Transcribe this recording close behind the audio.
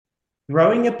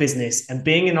Growing a business and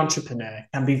being an entrepreneur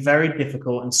can be very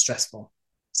difficult and stressful.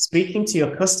 Speaking to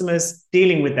your customers,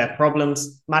 dealing with their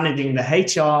problems, managing the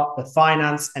HR, the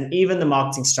finance, and even the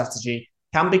marketing strategy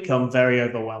can become very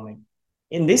overwhelming.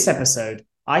 In this episode,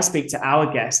 I speak to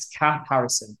our guest, Cath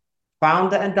Harrison,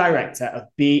 founder and director of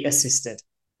Be Assisted,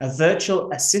 a virtual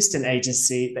assistant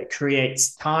agency that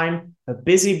creates time for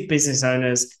busy business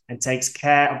owners and takes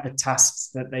care of the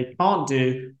tasks that they can't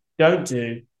do, don't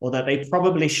do, or that they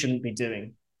probably shouldn't be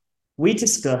doing. We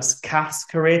discuss Cath's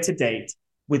career to date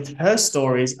with her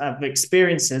stories of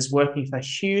experiences working for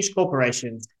huge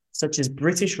corporations such as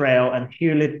British Rail and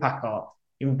Hewlett-Packard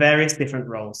in various different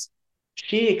roles.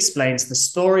 She explains the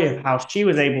story of how she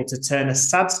was able to turn a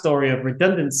sad story of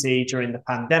redundancy during the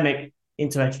pandemic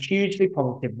into a hugely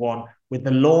positive one with the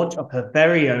launch of her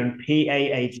very own PA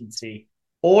agency.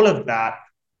 All of that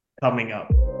coming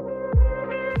up.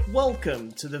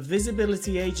 Welcome to the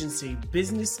Visibility Agency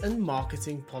Business and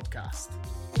Marketing Podcast.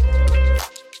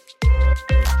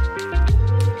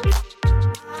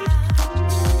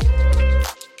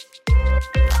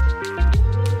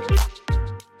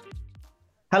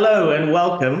 Hello and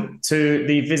welcome to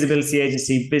the Visibility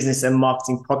Agency Business and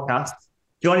Marketing Podcast.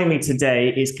 Joining me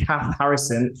today is Cath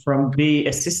Harrison from Be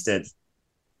Assisted.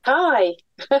 Hi.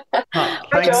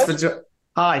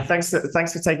 Hi. Thanks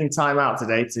for taking time out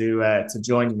today to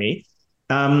join me.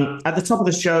 At the top of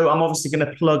the show, I'm obviously going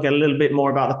to plug a little bit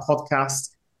more about the podcast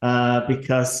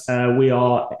because we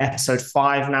are episode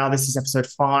 5 now. This is episode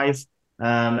 5,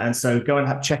 and so go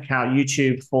and check out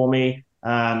YouTube for me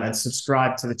and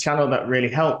subscribe to the channel. That really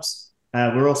helps.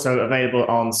 We're also available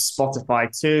on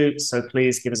Spotify too, so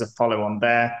please give us a follow on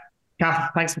there.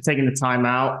 Cath, thanks for taking the time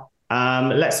out.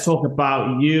 Let's talk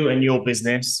about you and your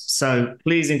business. So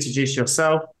please introduce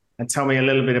yourself and tell me a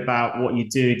little bit about what you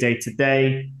do day to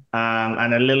day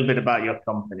and a little bit about your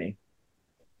company.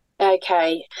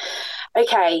 Okay.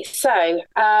 So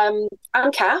I'm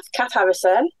Cath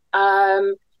Harrison.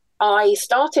 I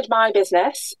started my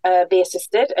business, Be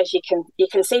Assisted, as you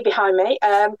can see behind me.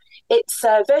 It's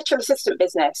a virtual assistant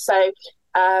business. So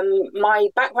my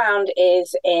background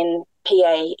is in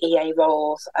PA, EA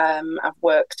roles. I've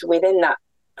worked within that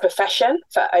profession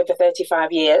for over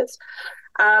 35 years.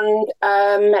 And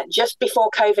just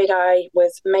before COVID, I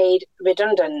was made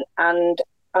redundant, and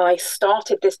I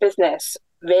started this business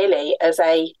really as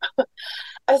a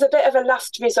bit of a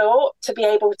last resort to be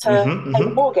able to pay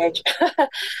the mortgage.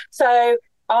 So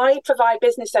I provide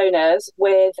business owners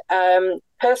with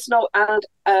personal and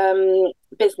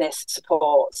business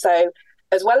support. So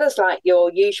as well as like your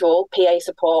usual PA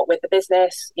support with the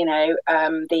business,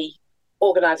 the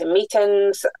organising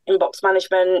meetings, inbox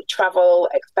management, travel,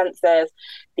 expenses,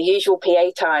 the usual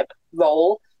PA type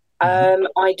role,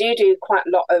 I do quite a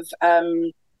lot of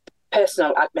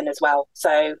personal admin as well.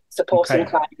 So supporting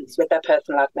clients with their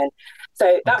personal admin.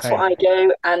 So that's what I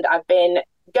do. And I've been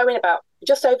going about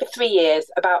just over 3 years,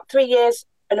 about 3 years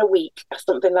and a week,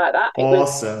 something like that.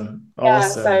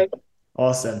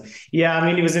 Awesome. Yeah, I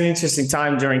mean, it was an interesting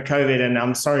time during COVID, and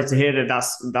I'm sorry to hear that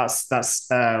that's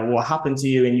what happened to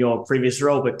you in your previous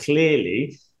role. But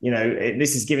clearly,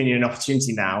 this is giving you an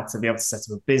opportunity now to be able to set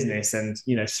up a business, and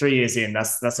 3 years in,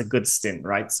 that's a good stint,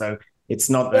 right? So it's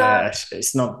not a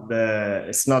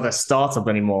startup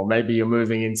anymore. Maybe you're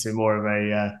moving into more of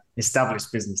a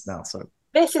established business now. So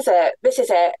This is it.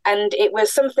 And it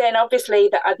was something obviously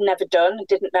that I'd never done,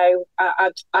 didn't know.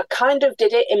 I kind of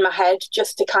did it in my head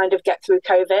just to kind of get through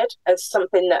COVID as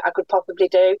something that I could possibly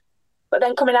do. But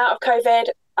then coming out of COVID,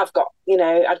 I'd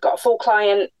got a full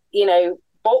client,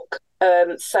 book.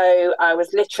 So I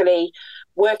was literally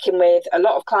working with a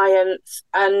lot of clients,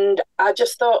 and I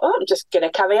just thought, I'm just going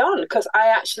to carry on because I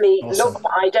actually love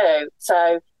what I do.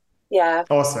 So, yeah.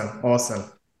 Awesome.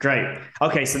 Great.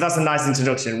 Okay, so that's a nice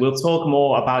introduction. We'll talk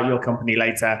more about your company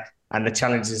later and the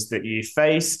challenges that you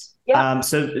face. Yeah.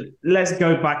 So let's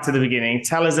go back to the beginning.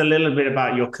 Tell us a little bit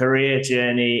about your career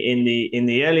journey in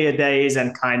the earlier days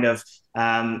and kind of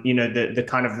the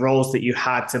kind of roles that you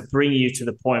had to bring you to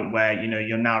the point where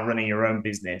you're now running your own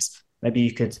business. Maybe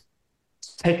you could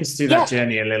take us through that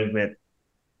journey a little bit.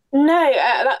 No,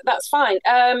 that's fine.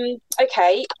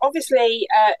 Okay, obviously.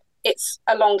 It's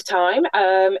a long time.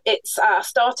 I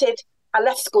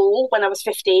left school when I was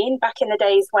 15, back in the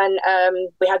days when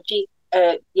we had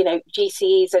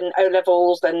GCs and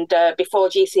O-levels, and before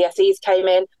GCSEs came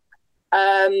in.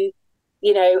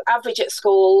 Average at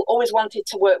school, always wanted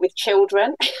to work with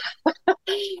children.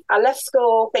 I left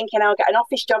school thinking I'll get an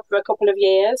office job for a couple of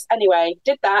years. Anyway,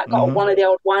 did that, got on one of the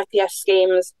old YTS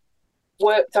schemes,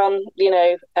 worked on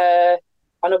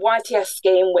a YTS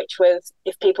scheme, which was,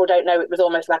 if people don't know, it was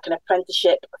almost like an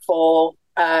apprenticeship for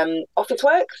office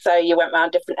work. So you went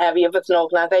around different areas of an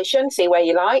organisation, see where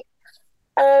you like.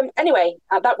 Anyway,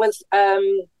 that was,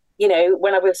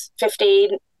 when I was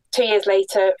 15, 2 years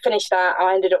later, finished that.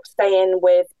 I ended up staying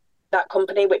with that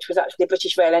company, which was actually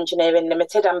British Rail Engineering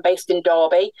Limited. I'm based in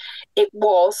Derby. It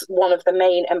was one of the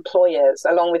main employers,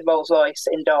 along with Rolls-Royce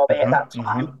in Derby at that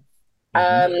time.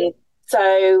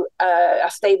 So I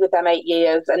stayed with them 8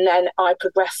 years, and then I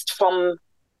progressed from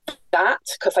that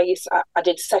because I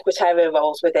did secretarial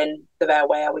roles within the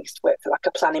railway. I used to work for like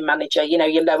a planning manager,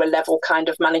 your lower level kind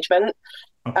of management.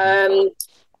 Then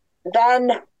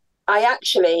I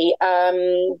actually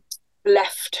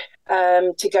left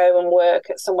to go and work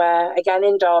at somewhere again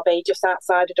in Derby, just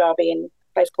outside of Derby, in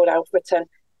a place called Alfreton,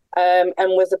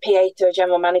 and was a PA to a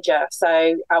general manager.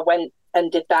 So I went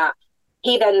and did that.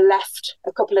 He then left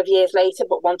a couple of years later,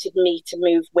 but wanted me to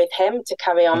move with him to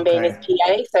carry on being his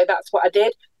PA. So that's what I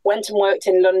did. Went and worked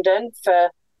in London for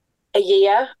a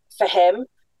year for him,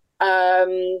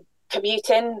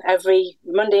 commuting every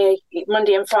Monday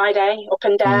and Friday, up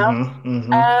and down.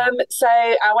 So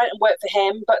I went and worked for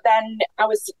him, but then I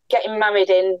was getting married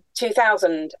in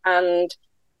 2000 and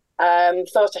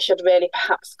thought I should really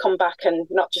perhaps come back and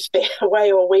not just be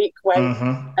away all week.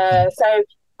 So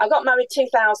I got married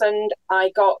 2000. I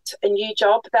got a new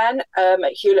job then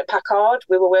at Hewlett-Packard.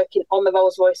 We were working on the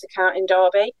Rolls-Royce account in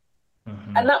Derby.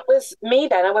 And that was me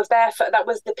then. I was there that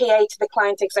was the PA to the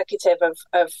client executive on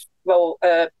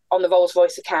the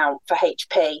Rolls-Royce account for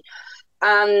HP.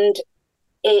 And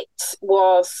it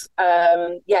was,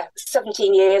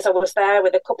 17 years I was there,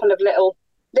 with a couple of little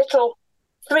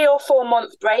 3 or 4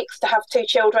 month breaks to have 2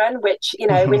 children, which, we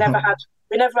never had.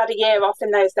 We never had a year off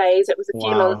in those days. It was a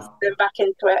few months, then back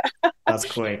into it. That's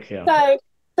quick, yeah.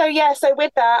 So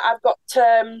with that, I've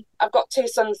got 2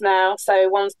 sons now. So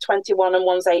one's 21 and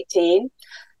one's 18.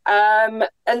 And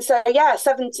so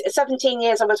 17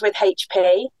 years I was with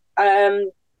HP.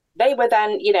 They were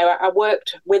then, I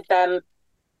worked with them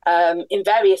in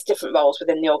various different roles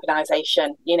within the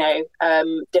organisation.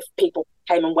 Different people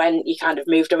came and went. You kind of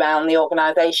moved around the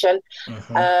organisation.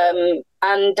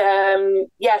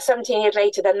 17 years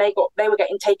later, then they were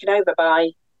getting taken over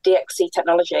by DXC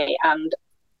Technology, and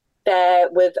there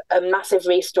was a massive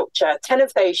restructure. 10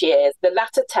 of those years, the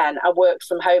latter 10, I worked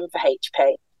from home for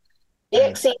HP.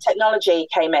 DXC Technology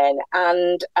came in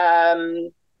and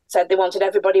said they wanted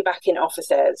everybody back in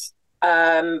offices,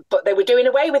 but they were doing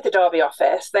away with the Derby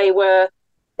office. They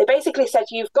basically said,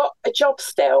 you've got a job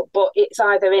still, but it's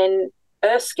either in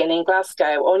Erskine in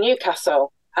Glasgow or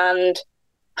Newcastle, and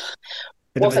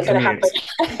wasn't going to happen.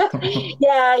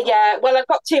 Yeah. Well, I've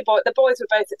got 2 boys. The boys were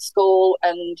both at school,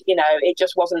 and it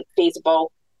just wasn't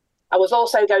feasible. I was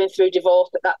also going through divorce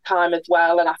at that time as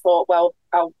well, and I thought, well,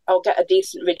 I'll get a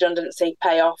decent redundancy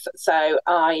payoff, so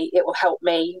it will help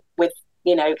me with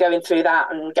going through that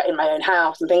and getting my own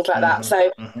house and things like that.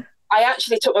 So I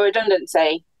actually took a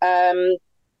redundancy and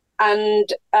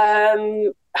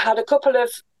had a couple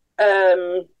of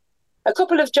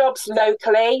jobs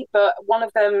locally, but one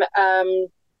of them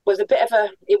was I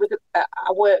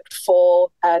worked for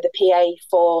the PA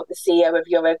for the CEO of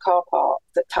Euro Car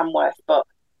Parks at Tamworth, but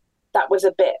it was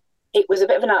a bit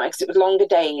of an hour because it was longer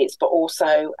days, but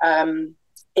also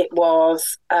it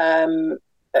was a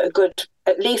good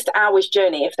at least hour's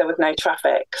journey if there was no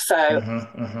traffic. So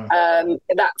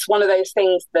that's one of those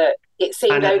things that it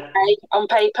seemed okay on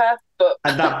paper, but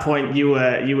at that point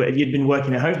you'd been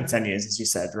working at home for 10 years, as you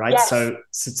said, right? Yes. So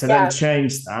to then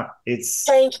change that,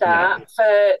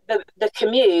 for the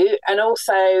commute, and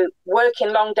also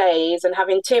working long days and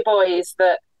having 2 boys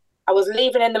that I was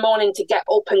leaving in the morning to get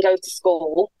up and go to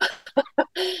school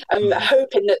and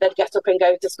hoping that they'd get up and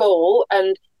go to school,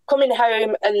 and coming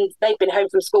home and they'd been home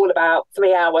from school about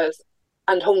 3 hours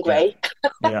and hungry.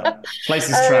 Place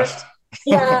is trashed.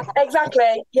 Yeah,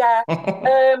 exactly. Yeah.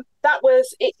 That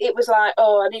was it. It was like,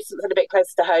 I need something a bit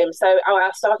closer to home. So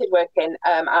I started working.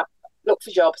 I looked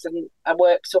for jobs, and I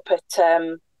worked up at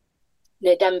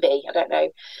near Denby. I don't know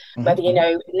whether you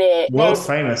know, near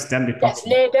famous Denby Pottery.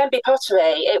 Near Denby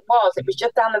Pottery. It was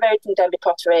just down the road from Denby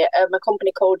Pottery. A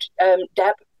company called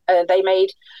Deb. They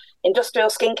made industrial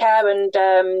skincare and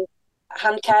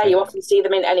hand care. You often see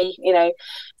them in any,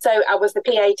 So I was the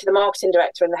PA to the marketing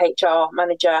director and the HR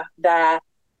manager there.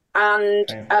 And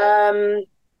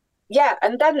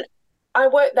and then I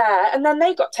worked there, and then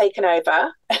they got taken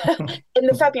over in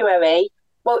the February.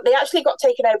 Well, they actually got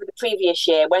taken over the previous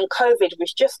year when COVID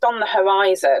was just on the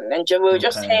horizon, and we were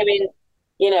just hearing,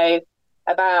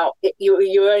 about it, you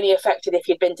were only affected if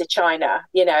you'd been to China,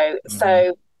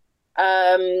 So,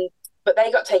 but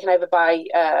they got taken over by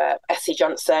SC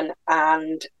Johnson,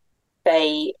 and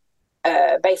they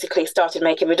basically started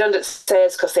making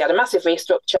redundancies because they had a massive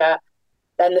restructure.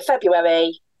 Then the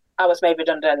February, I was made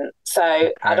redundant.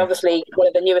 So I'd obviously one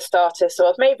of the newest starters, so I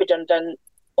was made redundant.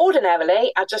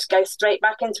 Ordinarily, I'd just go straight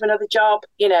back into another job.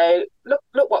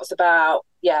 Look what's about.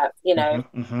 Yeah,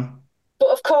 But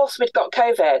of course, we'd got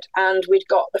COVID, and we'd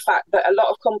got the fact that a lot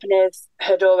of companies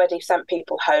had already sent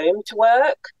people home to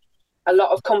work. A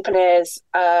lot of companies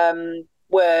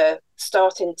were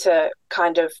starting to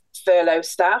kind of furlough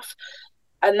staff.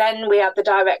 And then we had the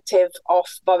directive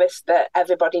off Boris that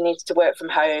everybody needs to work from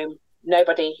home.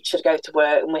 Nobody should go to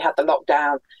work. And we had the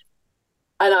lockdown.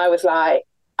 And I was like,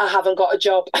 I haven't got a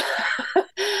job.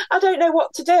 I don't know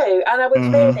what to do. And I was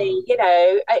really,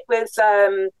 it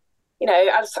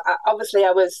was, obviously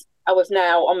I was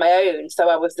now on my own. So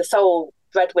I was the sole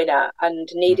breadwinner and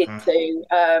needed to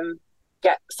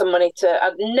get some money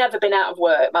I'd never been out of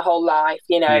work my whole life,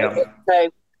 So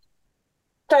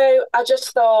I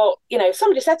just thought,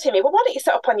 somebody said to me, well, why don't you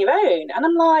set up on your own? And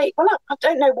I'm like, well, I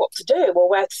don't know what to do or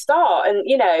where to start. And,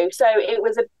 so it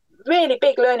was a really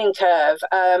big learning curve.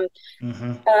 I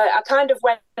kind of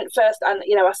went first and,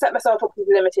 I set myself up with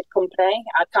a limited company.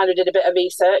 I kind of did a bit of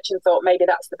research and thought maybe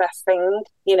that's the best thing,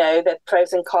 the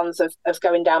pros and cons of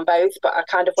going down both. But I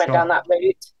kind of went down that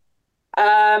route.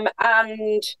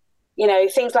 And,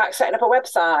 things like setting up a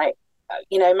website,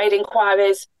 made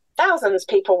inquiries. Thousands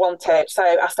people wanted, so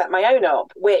I set my own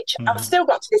up, which I've still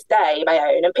got to this day, my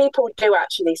own, and people do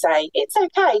actually say it's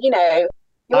okay,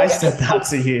 I said that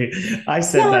to you.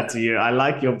 That to you. I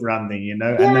like your branding, and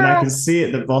then I can see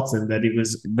at the bottom that it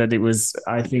was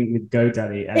I think with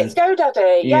GoDaddy. And, it's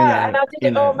GoDaddy, and I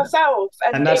did it all myself.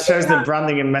 And that shows that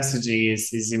branding and messaging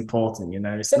is important,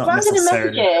 It's the not branding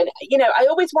necessarily and messaging, I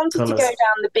always wanted to go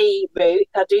down the bee route.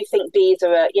 I do think bees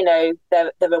are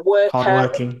they're a worker.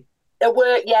 Hardworking. They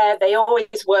work, they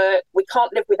always work. We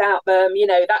can't live without them,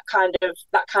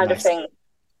 that kind of thing.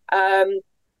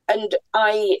 And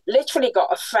I literally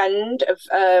got a friend of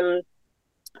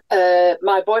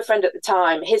my boyfriend at the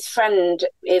time. His friend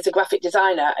is a graphic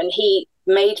designer, and he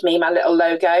made me my little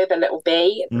logo, the little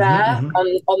bee on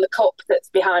the cup that's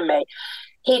behind me.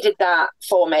 He did that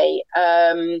for me.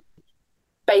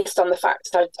 Based on the fact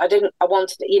I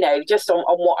wanted it, just on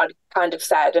what I'd kind of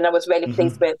said, and I was really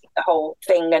pleased with the whole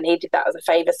thing, and he did that as a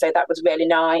favour, so that was really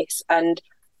nice. And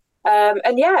kind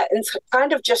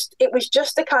of it was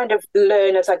just to kind of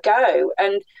learn as I go.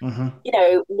 And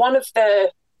one of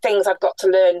the things I've got to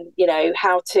learn,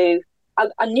 how to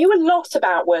I knew a lot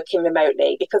about working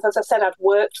remotely, because as I said, I've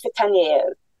worked for 10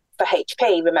 years for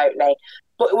HP remotely,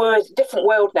 but we're in a different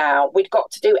world now. We'd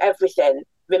got to do everything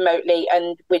remotely,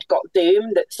 and we'd got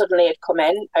Zoom that suddenly had come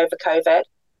in over COVID.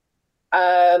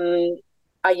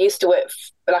 I used to work,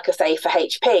 like I say, for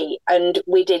HP, and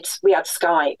we had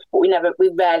Skype, but we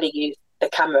rarely used the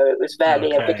camera. It was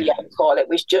rarely a video call. It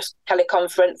was just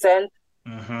teleconferencing.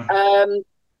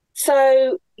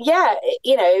 So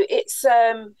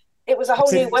it was a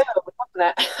whole new world,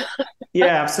 wasn't it?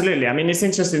 Yeah, absolutely. I mean, it's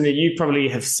interesting that you probably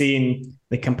have seen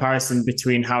the comparison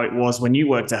between how it was when you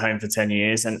worked at home for 10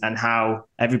 years and how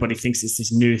everybody thinks it's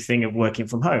this new thing of working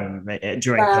from home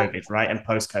during COVID, right? And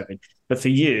post-COVID. But for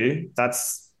you, that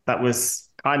was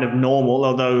kind of normal,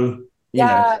 although, you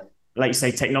know, like you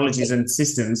say, technologies and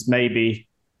systems maybe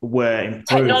were improved.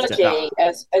 Technology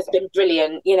has been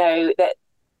brilliant, that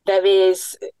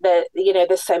there's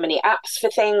so many apps for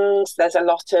things. There's a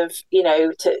lot of,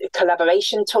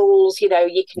 collaboration tools, you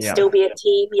can still be a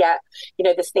team.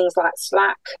 There's things like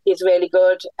Slack is really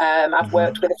good. I've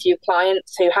worked with a few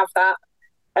clients who have that,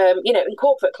 and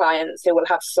corporate clients who will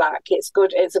have Slack. It's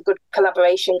good. It's a good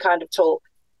collaboration kind of tool.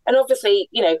 And obviously,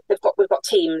 we've got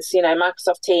Teams,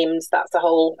 Microsoft Teams. That's the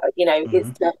whole,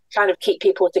 is to kind of keep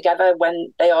people together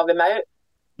when they are remote.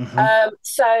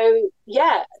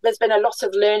 There's been a lot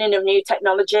of learning of new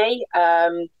technology,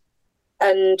 and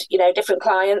different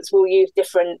clients will use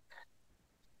different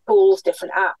tools,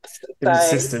 different apps,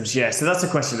 systems. So that's a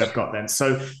question I've got then.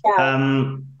 So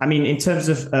I mean, in terms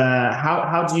of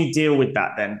how do you deal with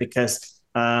that then? Because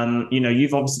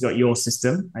you've obviously got your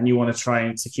system and you want to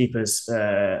try to keep as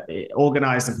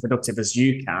organized and productive as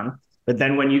you can, but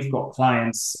then when you've got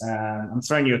clients, I'm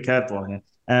throwing you a curveball here.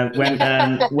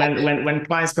 When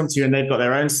clients come to you and they've got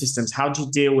their own systems, how do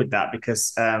you deal with that?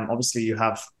 Because obviously you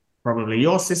have probably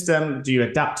your system. Do you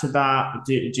adapt to that?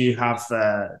 Do you have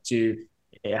do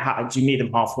you meet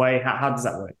them halfway? How does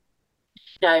that work?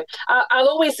 No, I'll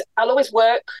always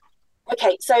work.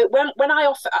 Okay, so when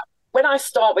I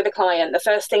start with a client, the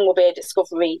first thing will be a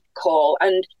discovery call,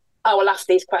 and I will ask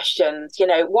these questions.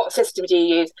 What system do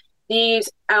you use? Do you use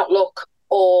Outlook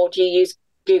or do you use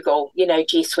Google,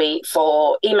 G Suite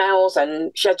for emails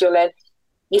and scheduling.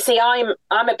 You see, I'm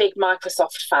a big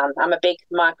Microsoft fan. I'm a big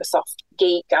Microsoft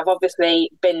geek. I've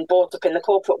obviously been brought up in the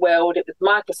corporate world. It was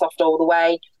Microsoft all the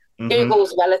way.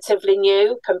 Google's relatively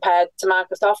new compared to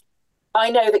Microsoft. I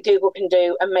know that Google can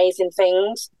do amazing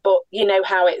things, but you know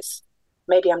how it's,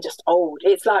 maybe I'm just old.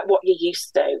 It's like what you're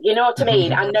used to. You know what I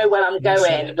mean? I know where I'm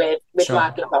going with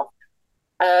Microsoft.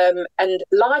 And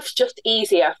life's just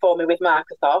easier for me with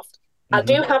Microsoft. I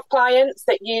do have clients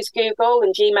that use Google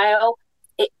and Gmail.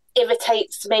 It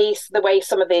irritates me the way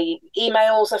some of the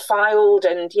emails are filed,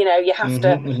 and you have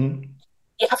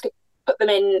to put them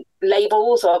in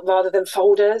labels or rather than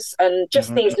folders, and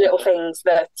just these little things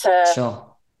that.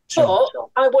 But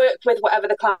I work with whatever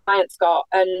the client's got,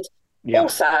 and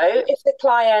also if the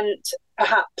client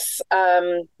perhaps,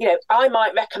 I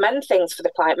might recommend things for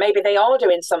the client. Maybe they are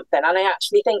doing something, and I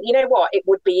actually think, you know what, it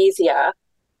would be easier.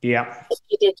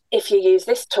 If you use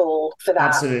this tool for that.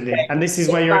 Absolutely. And this is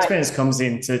where your experience comes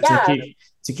in to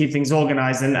keep things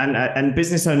organized, and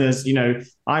business owners,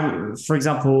 I'm, for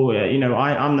example,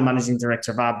 I'm the managing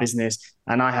director of our business,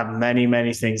 and I have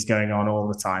many things going on all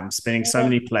the time, spinning so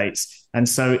many plates. And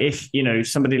so if,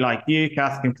 somebody like you,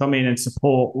 Cath, can come in and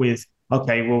support with,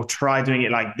 okay, we'll try doing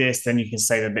it like this, then you can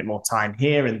save a bit more time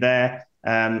here and there.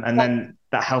 And then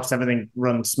that helps everything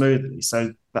run smoothly.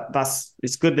 So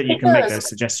it's good that you can make those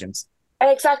suggestions.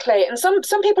 Exactly. And some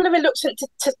people are reluctant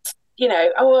to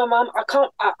I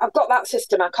can't, I've got that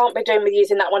system, I can't be doing with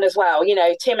using that one as well.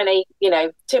 Too many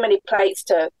plates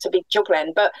to be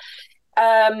juggling. But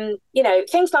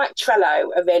things like Trello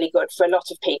are really good for a lot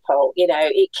of people.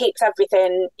 It keeps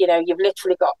everything, you've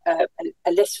literally got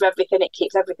a list for everything. It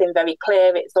keeps everything very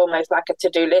clear. It's almost like a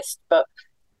to-do list, but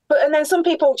and then some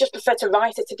people just prefer to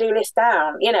write a to-do list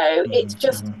down. It's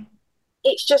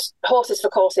just horses for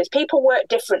courses. People work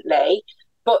differently,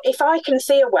 but if I can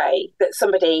see a way that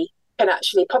somebody can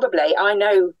actually, probably, I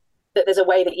know that there's a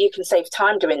way that you can save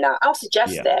time doing that, I'll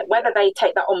suggest it. Whether they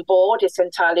take that on board is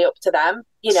entirely up to them,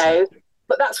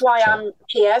 but that's why I'm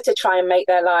here, to try and make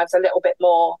their lives a little bit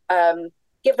more,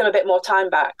 give them a bit more time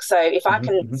back. So if I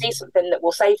can see something that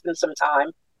will save them some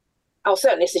time, I'll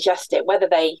certainly suggest it, whether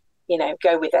they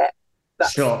go with it.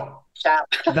 That's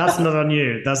that's not on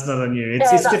you. That's not on you.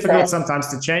 It's difficult sometimes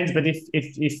to change, but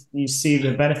if you see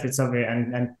the benefits of it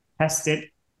and test it,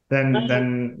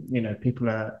 then people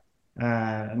are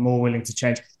more willing to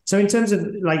change. So in terms of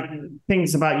like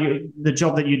things about you, the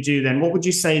job that you do, then what would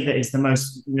you say that is the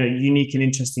most unique and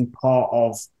interesting part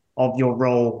of your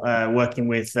role working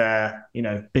with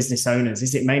business owners?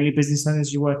 Is it mainly business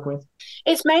owners you work with?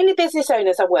 It's mainly business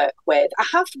owners I work with. I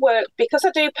have worked, because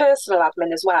I do personal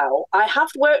admin as well, I have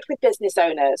worked with business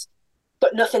owners,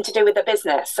 but nothing to do with the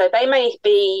business. So they may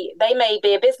be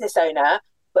a business owner,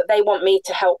 but they want me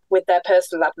to help with their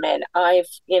personal admin. I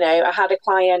had a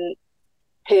client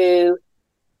who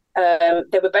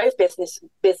they were both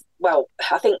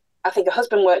I think a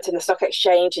husband worked in the stock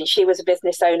exchange and she was a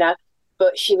business owner,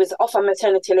 but she was off on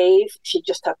maternity leave. She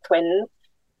just had twins.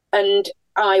 And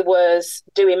I was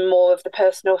doing more of the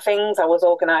personal things. I was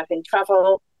organising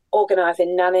travel,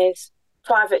 organising nannies,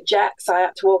 private jets. I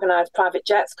had to organise private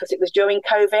jets because it was during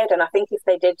COVID. And I think if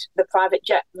they did the private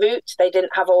jet route, they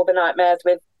didn't have all the nightmares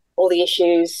with all the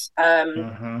issues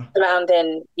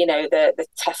surrounding, the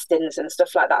testings and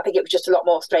stuff like that. I think it was just a lot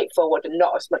more straightforward and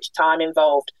not as much time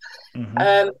involved.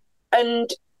 And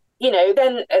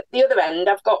then at the other end,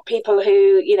 I've got people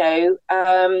who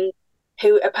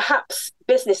are perhaps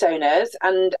business owners,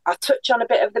 and I touch on a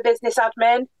bit of the business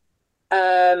admin,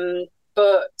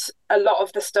 but a lot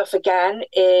of the stuff, again,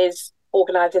 is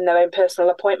organising their own personal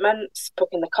appointments,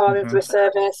 booking the car in for a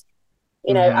service.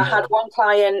 I had one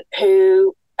client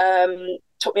who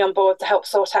took me on board to help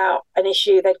sort out an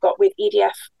issue they've got with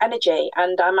EDF Energy,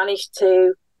 and I managed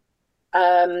to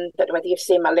don't know whether you've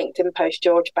seen my LinkedIn post,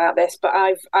 George, about this, but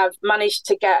I've managed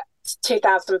to get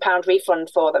 £2,000 refund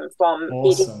for them from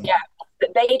EDF.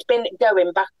 They'd been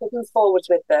going backwards and forwards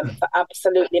with them for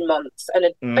absolutely months and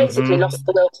had basically lost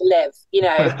the will to live.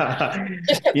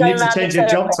 Just kept you going need to change your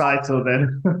job title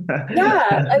then.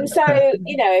 And so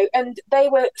and they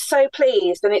were so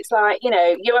pleased, and it's like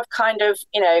you have kind of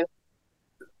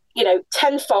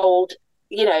tenfold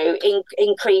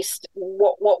increased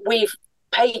what we've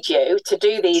paid you to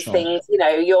do these things,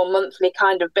 your monthly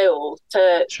kind of bill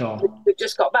we've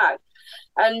just got back.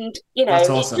 And, That's it's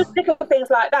just awesome. little things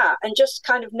like that. And just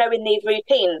kind of knowing these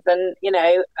routines and,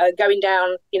 going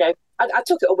down, I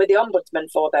took it all with the ombudsman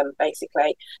for them,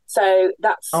 basically. So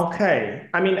that's Okay.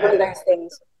 I mean, one of those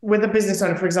things. with a business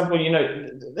owner, for example,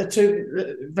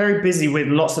 they're very busy with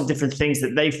lots of different things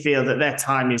that they feel that their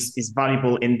time is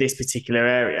valuable in this particular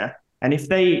area. And if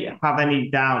they have any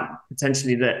doubt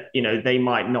potentially that, they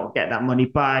might not get that money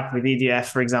back with EDF,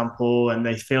 for example, and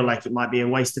they feel like it might be a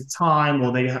waste of time,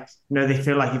 or they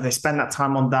feel like if they spend that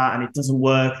time on that and it doesn't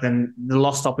work, then the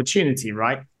lost opportunity,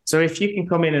 right? So if you can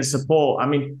come in and support, I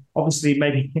mean, obviously,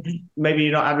 maybe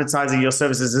you're not advertising your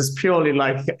services as purely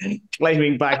like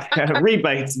claiming back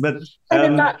rebates, but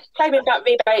Claiming back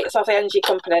rebates off the energy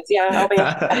companies. Yeah,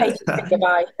 I hate to think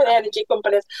about the energy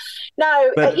companies.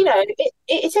 No, but it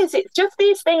is. It's just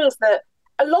these things that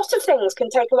a lot of things can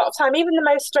take a lot of time. Even the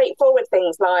most straightforward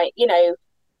things like,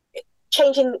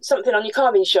 changing something on your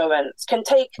car insurance can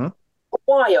take a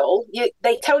while.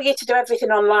 They tell you to do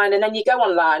everything online, and then you go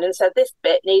online and say this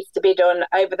bit needs to be done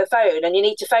over the phone, and you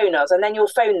need to phone us, and then you'll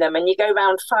phone them, and you go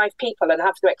around 5 people and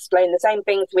have to explain the same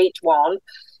thing to each one.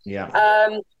 Yeah.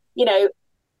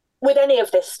 With any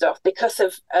of this stuff, because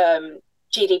of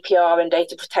GDPR and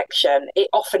data protection, it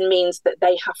often means that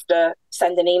they have to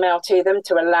send an email to them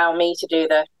to allow me to do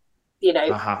the,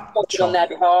 Sure. on their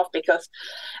behalf, because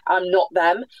I'm not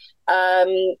them.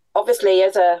 Obviously,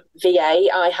 as a VA,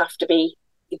 I have to be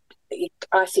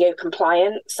ICO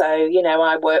compliant. So,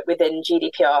 I work within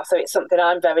GDPR. So it's something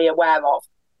I'm very aware of,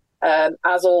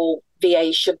 as all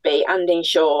VAs should be, and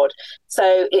insured.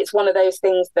 So it's one of those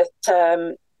things that,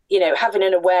 having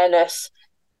an awareness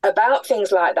about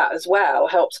things like that as well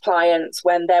helps clients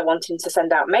when they're wanting to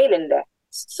send out mailing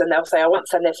lists, and they'll say, I want to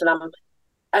send this, and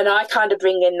I kind of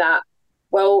bring in that,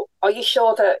 well, are you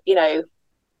sure that,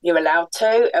 you're allowed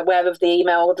to, where have the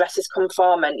email addresses come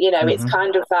from? And, it's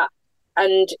kind of that.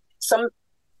 And some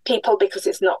people, because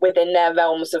it's not within their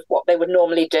realms of what they would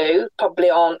normally do, probably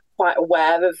aren't quite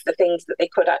aware of the things that they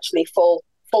could actually fall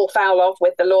foul of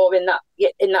with the law in that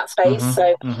space.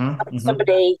 So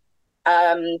somebody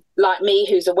like me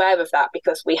who's aware of that,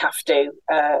 because we have to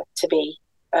be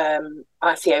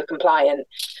ICO compliant.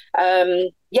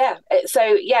 And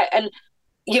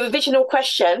your original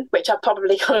question, which I've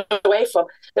probably gone away from,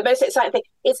 the most exciting thing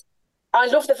is I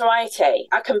love the variety.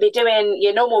 I can be doing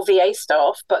your normal VA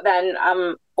stuff, but then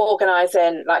I'm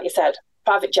organising, like you said,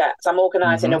 private jets. I'm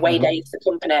organising away days for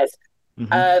companies.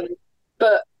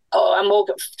 But I'm all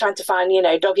trying to find,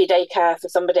 doggy daycare for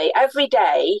somebody. Every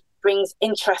day brings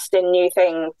interesting new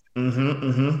things.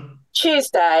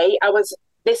 Tuesday,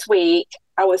 this week,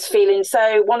 I was feeling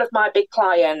one of my big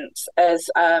clients as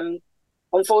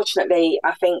unfortunately,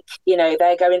 I think,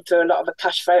 they're going through a lot of a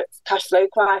cash flow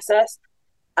crisis,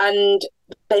 and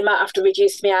they might have to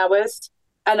reduce me hours.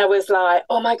 And I was like,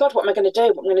 oh my God, what am I going to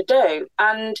do? What am I going to do?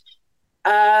 And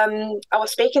I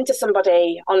was speaking to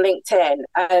somebody on LinkedIn,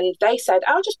 and they said,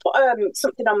 I'll just put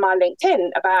something on my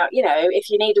LinkedIn about, if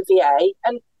you need a VA.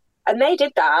 And they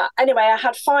did that. Anyway, I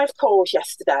had 5 calls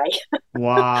yesterday.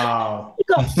 Wow. I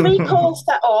got 3 calls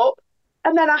set up,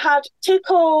 and then I had 2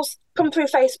 calls come through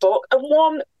Facebook, and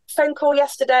 1 phone call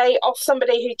yesterday of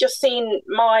somebody who'd just seen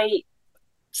my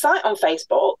site on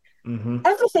Facebook.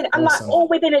 Everything, and awesome. like all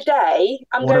within a day,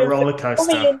 I'm what going a roller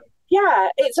coaster. Yeah,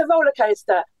 it's a roller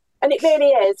coaster, and it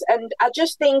really is. And I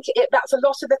just think that's a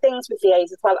lot of the things with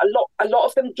VAs as well. A lot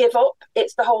of them give up.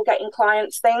 It's the whole getting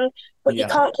clients thing, but you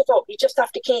can't give up. You just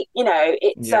have to keep.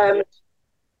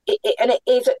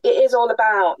 It is all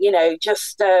about,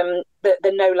 just the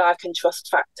know, like, and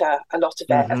trust factor. A lot of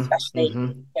it, especially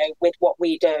with what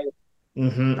we do.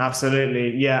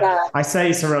 Absolutely. Yeah. I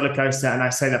say it's a roller coaster, and I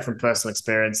say that from personal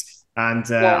experience.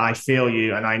 And I feel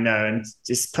you, and I know, and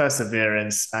just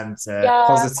perseverance and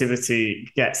positivity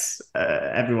gets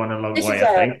everyone a long way,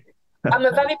 I think. I'm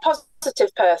a very positive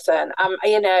person.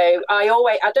 It's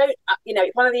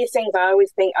one of these things I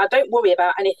always think, I don't worry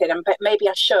about anything, but maybe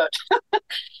I should.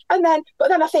 But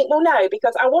then I think, well, no,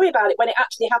 because I worry about it when it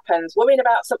actually happens. Worrying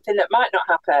about something that might not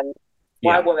happen,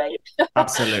 why worry?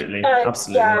 Absolutely.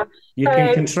 You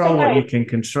can control what you can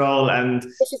control, and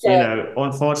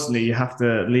unfortunately, you have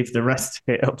to leave the rest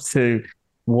of it up to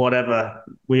whatever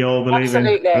we all believe in.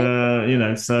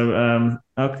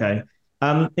 Okay.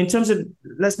 In terms of,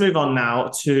 let's move on now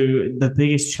to the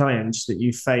biggest challenge that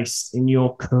you faced in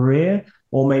your career,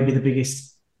 or maybe the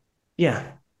biggest,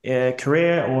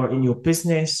 career, or in your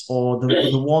business, or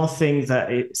the one thing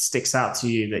that it sticks out to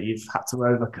you that you've had to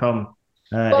overcome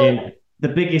in the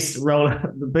biggest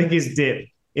dip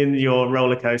in your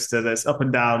roller coaster that's up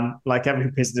and down, like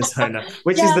every business owner.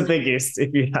 Which is the biggest,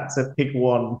 if you had to pick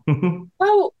one?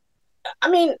 Well, I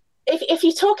mean, if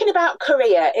you're talking about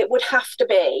career, it would have to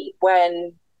be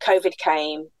when COVID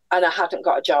came and I hadn't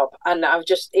got a job, and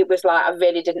it was like I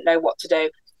really didn't know what to do.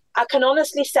 I can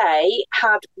honestly say,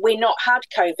 had we not had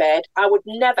COVID, I would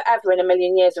never ever in a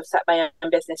million years have set my own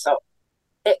business up.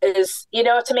 It is, you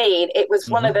know what I mean? It was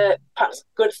one of the perhaps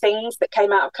good things that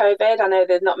came out of COVID. I know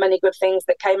there's not many good things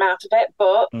that came out of it,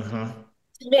 but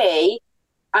to me,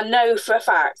 I know for a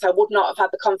fact I would not have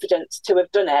had the confidence to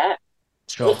have done it.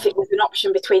 Sure. If it was an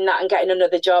option between that and getting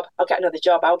another job, I'll get another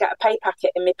job. I'll get a pay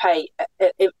packet in my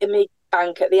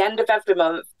bank at the end of every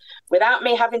month without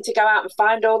me having to go out and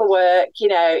find all the work. You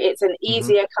know, it's an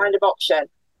easier kind of option.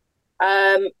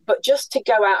 But just to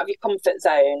go out of your comfort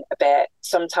zone a bit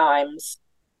sometimes,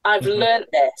 I've learned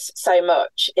this so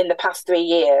much in the past 3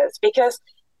 years because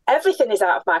everything is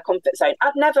out of my comfort zone.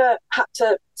 I've never had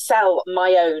to sell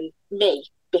my own me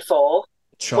before.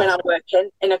 Sure. When I'm working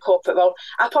in a corporate role.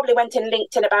 I probably went in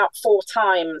LinkedIn about 4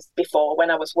 times before when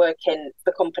I was working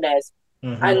for companies.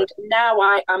 And now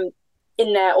I'm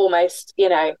in there almost, you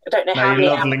know, I don't know how many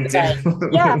hours a day.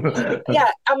 Yeah,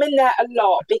 I'm in there a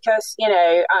lot because, you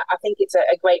know, I think it's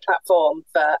a great platform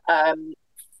for,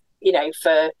 you know,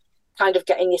 for kind of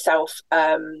getting yourself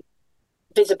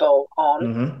visible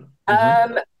on.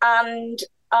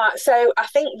 So I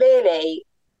think really,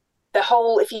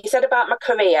 if you said about my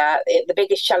career, the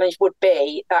biggest challenge would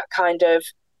be that kind of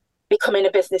becoming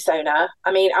a business owner.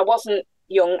 I mean, I wasn't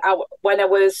young. When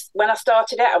I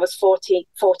started it, I was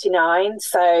 49.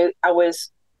 So I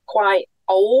was quite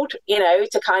old, you know,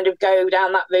 to kind of go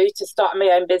down that route to start my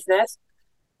own business.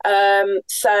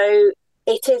 So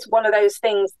it is one of those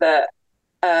things that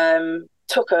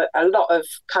took a lot of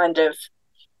kind of,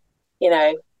 you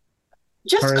know,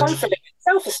 just courage. Confidence,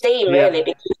 self-esteem, really,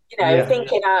 because, you know,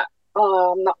 thinking that,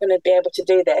 I'm not going to be able to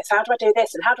do this. How do I do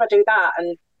this? And how do I do that?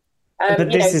 And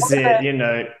but this is it, you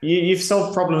know, you've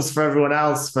solved problems for everyone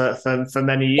else for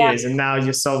many years, and now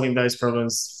you're solving those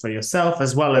problems for yourself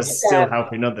as well as still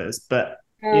helping others. But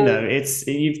you know,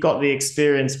 you've got the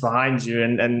experience behind you,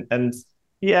 and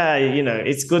yeah, you know,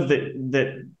 it's good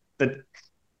that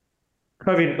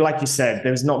COVID, like you said,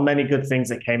 there's not many good things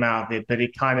that came out of it, but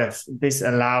this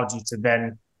allowed you to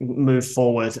then move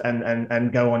forward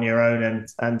and go on your own,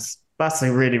 and that's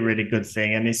a really, really good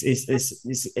thing. And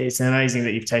it's amazing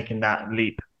that you've taken that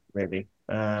leap, really.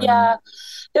 There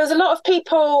was a lot of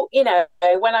people, you know,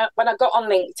 when I got on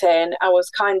LinkedIn, I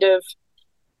was kind of,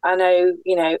 I know,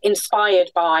 you know, inspired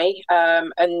by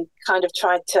and kind of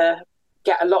tried to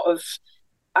get I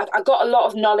got a lot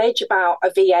of knowledge about a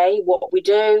VA, what we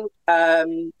do,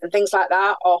 and things like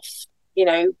that off, you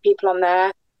know, people on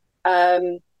there.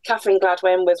 Catherine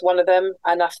Gladwin was one of them,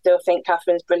 and I still think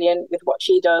Catherine's brilliant with what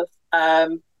she does.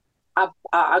 I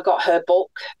got her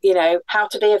book, you know, How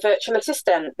to Be a Virtual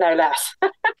Assistant, no less.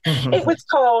 It was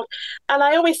called, and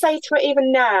I always say to it,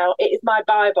 even now, it is my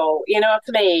Bible, you know what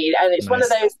I mean? And it's one of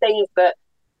those things that,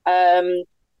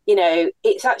 you know,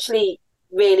 it's actually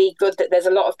really good that there's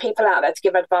a lot of people out there to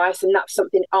give advice, and that's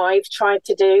something I've tried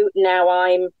to do. Now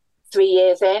I'm 3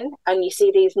 years in, and you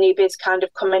see these newbies kind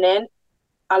of coming in.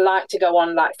 I like to go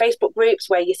on like Facebook groups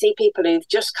where you see people who've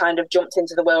just kind of jumped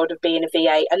into the world of being a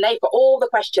VA, and they've got all the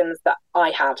questions that I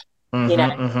had, you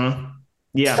know.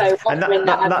 Yeah, so and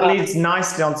that leads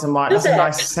nicely onto that's a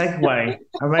nice segue,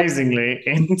 amazingly,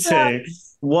 into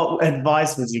what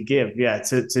advice would you give,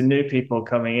 to new people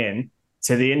coming in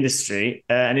to the industry?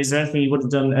 And is there anything you would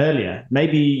have done earlier?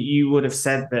 Maybe you would have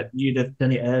said that you'd have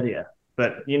done it earlier,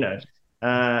 but you know,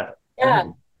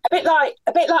 a bit like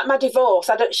my divorce.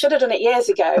 Should have done it years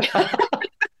ago.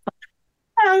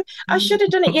 No, I should have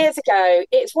done it years ago.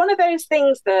 It's one of those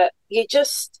things that you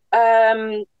just,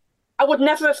 I would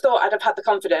never have thought I'd have had the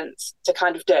confidence to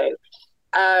kind of do.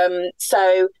 But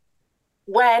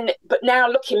now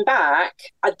looking back,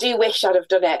 I do wish I'd have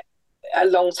done it a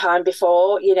long time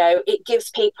before. You know, it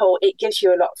gives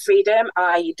you a lot of freedom.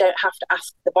 I don't have to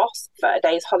ask the boss for a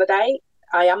day's holiday.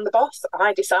 I am the boss.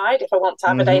 I decide if I want to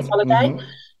have a day's holiday.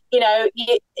 You know,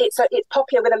 it's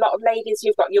popular with a lot of ladies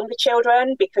who've got younger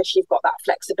children because you've got that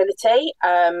flexibility.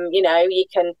 You know,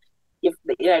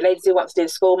 ladies who want to do the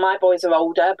school. My boys are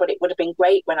older, but it would have been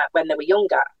great when they were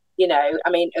younger. You know, I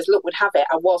mean, as luck would have it,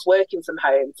 I was working from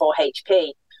home for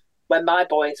HP when my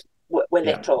boys were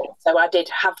little, so I did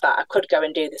have that. I could go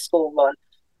and do the school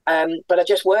run, but I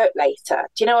just worked later.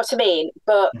 Do you know what I mean?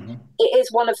 But it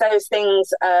is one of those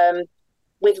things.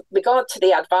 With regard to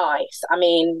the advice, I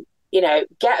mean, you know,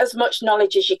 get as much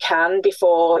knowledge as you can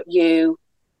before you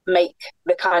make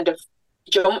the kind of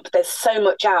jump. There's so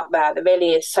much out there. There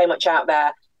really is so much out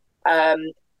there.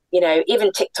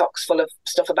 even TikTok's full of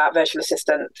stuff about virtual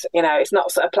assistants. It's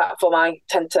not sort of platform I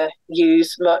tend to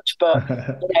use much, but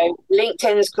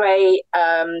LinkedIn's great.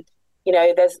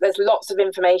 There's lots of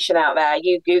information out there.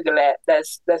 You Google it.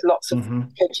 There's lots of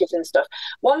coaches and stuff.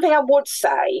 One thing I would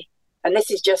say, and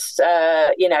this is just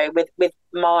with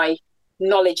my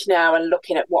knowledge now and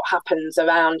looking at what happens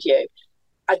around you,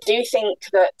 I do think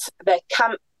that there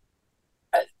can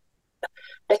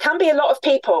be a lot of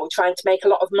people trying to make a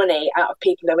lot of money out of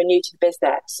people who are new to the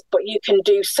business, but you can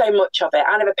do so much of it.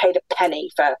 I never paid a penny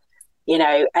for,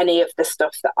 any of the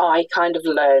stuff that I kind of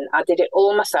learned. I did it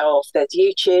all myself. There's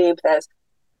YouTube, there's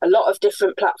a lot of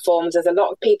different platforms. There's a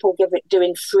lot of people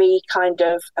doing free kind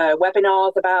of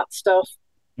webinars about stuff.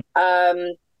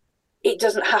 It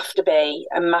doesn't have to be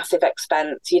a massive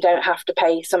expense. You don't have to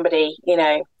pay somebody,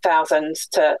 thousands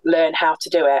to learn how to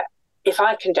do it. If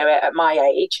I can do it at my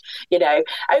age, okay,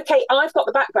 I've got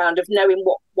the background of knowing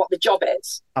what the job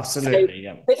is. Absolutely, so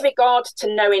yeah. With regard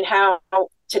to knowing how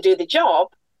to do the job,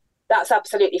 that's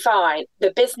absolutely fine.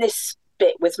 The business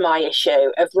bit was my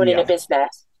issue of running a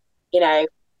business,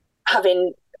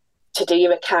 having to do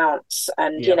your accounts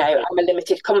and, I'm a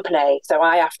limited company, so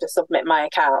I have to submit my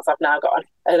accounts. I've now got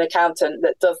an accountant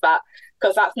that does that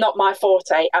because that's not my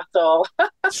forte at all.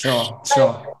 Sure.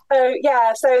 So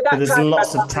that but there's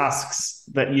lots of tasks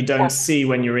that you don't see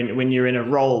when you're in a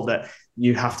role that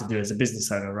you have to do as a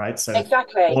business owner, right? So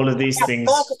exactly, all of these things,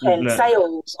 marketing,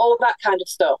 sales, all that kind of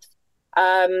stuff.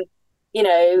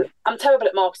 I'm terrible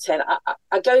at marketing.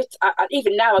 I go to,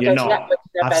 even now I go to networking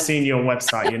events. I've seen your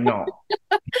website. You're not.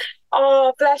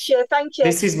 Oh, bless you. Thank you.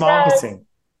 This is marketing.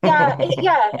 Yeah,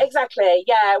 exactly.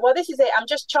 Yeah. Well, this is it. I'm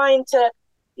just trying to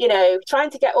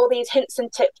get all these hints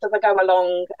and tips as I go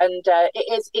along. And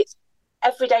it's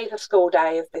every day's a school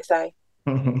day, as they say.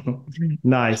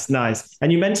 Nice.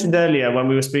 And you mentioned earlier when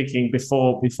we were speaking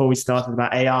before we started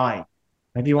about AI.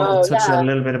 Maybe you want to touch on a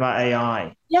little bit about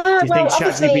AI. Yeah. Do you think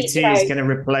ChatGPT is going to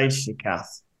replace you,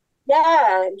 Cath?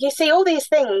 Yeah. You see all these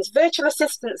things. Virtual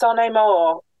assistants are no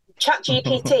more.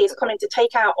 ChatGPT is coming to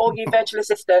take out all you virtual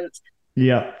assistants.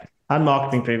 Yeah. And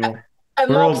marketing people.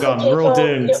 We're all gone. We're all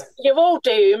doomed. You're all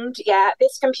doomed. Yeah.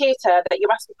 This computer that you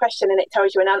ask a question and it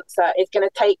tells you an answer is going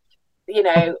to take,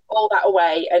 all that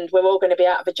away, and we're all going to be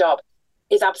out of a job.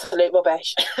 Is absolute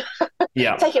rubbish.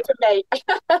 Yeah. Take it from me.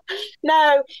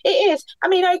 No, it is. I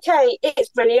mean, okay, it's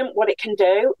brilliant what it can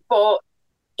do, but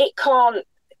it can't.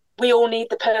 We all need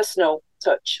the personal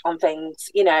touch on things,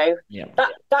 Yeah.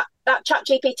 That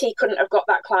ChatGPT couldn't have got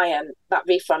that client that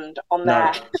refund on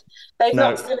there. They've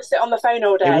not going to sit on the phone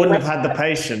all day. They wouldn't have had the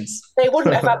patience. They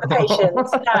wouldn't have had the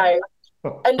patience. No.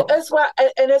 And as well,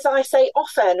 and as I say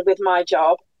often with my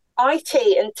job, IT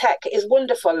and tech is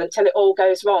wonderful until it all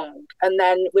goes wrong, and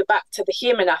then we're back to the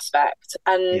human aspect.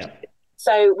 And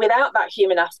so without that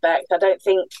human aspect, I don't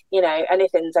think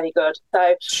anything's any good.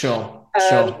 So sure.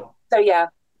 So yeah,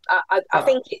 I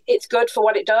think it's good for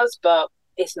what it does, but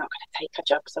it's not going to take our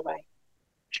jobs away.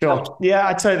 Sure. Yeah,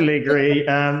 I totally agree.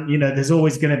 There's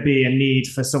always going to be a need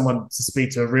for someone to speak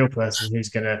to a real person who's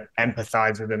going to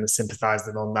empathize with them and sympathize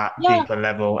with them on that deeper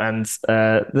level. And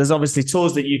there's obviously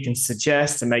tools that you can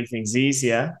suggest to make things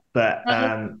easier. But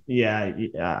I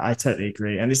totally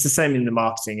agree. And it's the same in the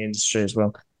marketing industry as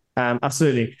well.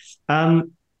 Absolutely.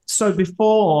 So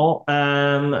before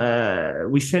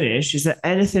we finish, is there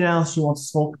anything else you want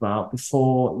to talk about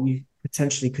before you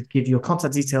potentially could give your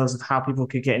contact details of how people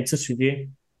could get in touch with you?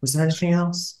 Was there anything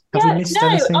else? Have we missed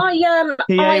anything?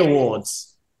 PA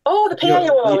Awards. Oh, the PA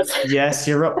Awards. Yes,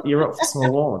 you're up for some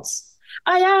awards.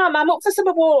 I am. I'm up for some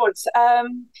awards.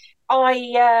 I'm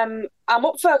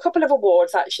up for a couple of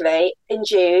awards actually in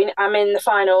June. I'm in the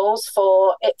finals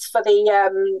it's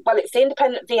the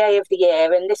Independent VA of the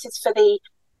Year, and this is for the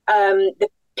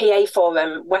PA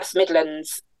Forum West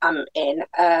Midlands. I'm in,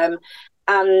 and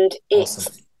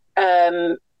it's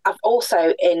awesome. I'm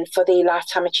also in for the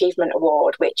Lifetime Achievement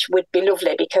Award, which would be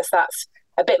lovely because that's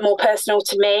a bit more personal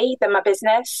to me than my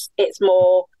business. It's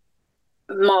more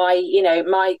my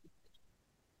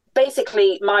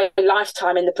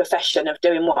lifetime in the profession of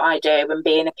doing what I do and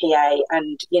being a PA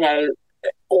and,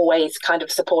 always kind of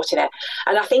supporting it.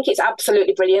 And I think it's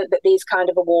absolutely brilliant that these kind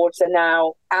of awards are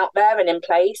now out there and in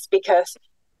place, because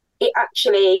it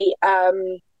actually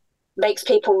makes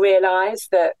people realise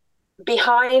that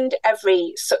behind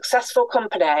every successful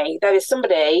company, there is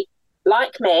somebody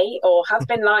like me or has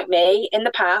been like me in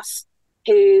the past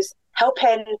who's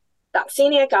helping that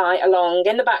senior guy along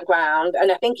in the background.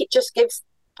 And I think it just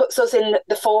puts us in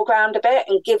the foreground a bit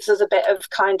and gives us a bit of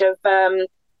kind of,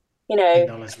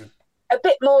 acknowledgement. A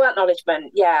bit more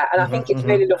acknowledgement. Yeah. And I think it's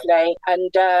really lovely.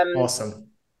 And awesome.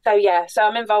 So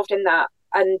I'm involved in that.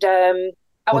 And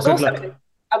I was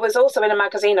also in a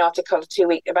magazine article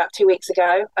about 2 weeks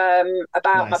ago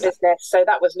about my business. So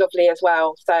that was lovely as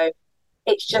well. So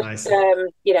it's just,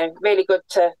 really good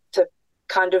to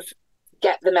kind of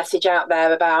get the message out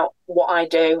there about what I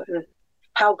do and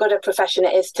how good a profession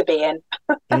it is to be in.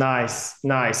 Nice.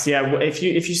 Yeah, if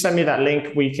you send me that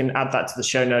link, we can add that to the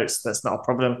show notes. That's not a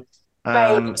problem.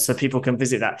 So people can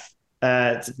visit that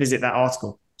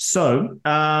article. So,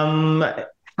 how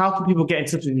can people get in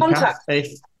touch with you, Cath,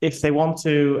 if they want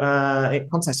to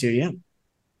contact you?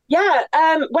 Yeah.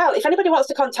 Well, if anybody wants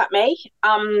to contact me,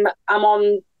 I'm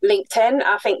on LinkedIn.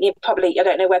 I think I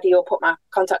don't know whether you'll put my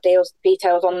contact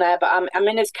details on there, but I'm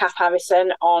in as Cath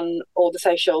Harrison on all the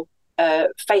social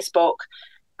Facebook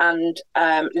and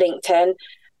LinkedIn.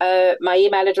 My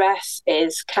email address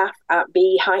is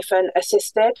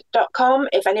cath@b-assisted.com.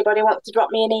 If anybody wants to drop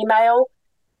me an email,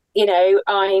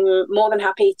 I'm more than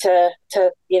happy to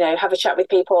have a chat with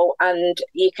people, and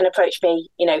you can approach me,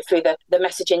 through the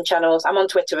messaging channels. I'm on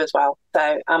Twitter as well.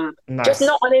 So nice. Just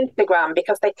not on Instagram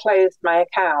because they closed my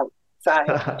account. So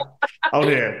oh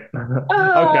dear.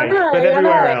 Okay. No, but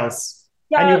everywhere else.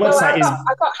 Yeah, and your website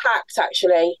I got hacked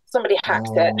actually. Somebody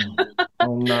hacked it.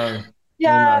 Oh no.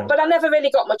 Yeah, oh, no. But I never really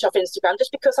got much off Instagram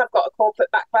just because I've got a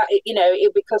corporate background,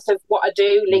 because of what I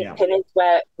do. LinkedIn is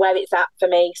where it's at for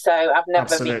me. So I've never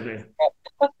Absolutely.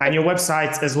 And your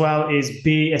website as well is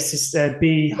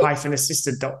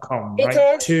b-assisted.com, right?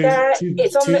 It is.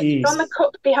 It's on the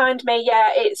cup behind me.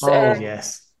 Yeah, it's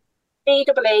yes.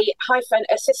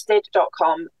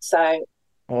 b-assisted.com. So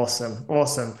Awesome.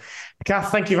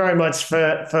 Cath, thank you very much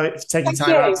for taking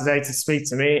time out today to speak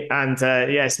to me. And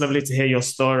it's lovely to hear your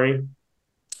story.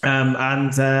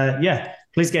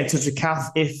 Please get in touch with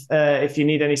Cath if you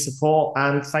need any support.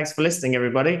 And thanks for listening,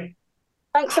 everybody.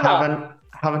 Thanks a lot.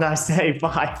 Have a nice day.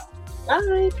 Bye.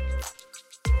 Bye.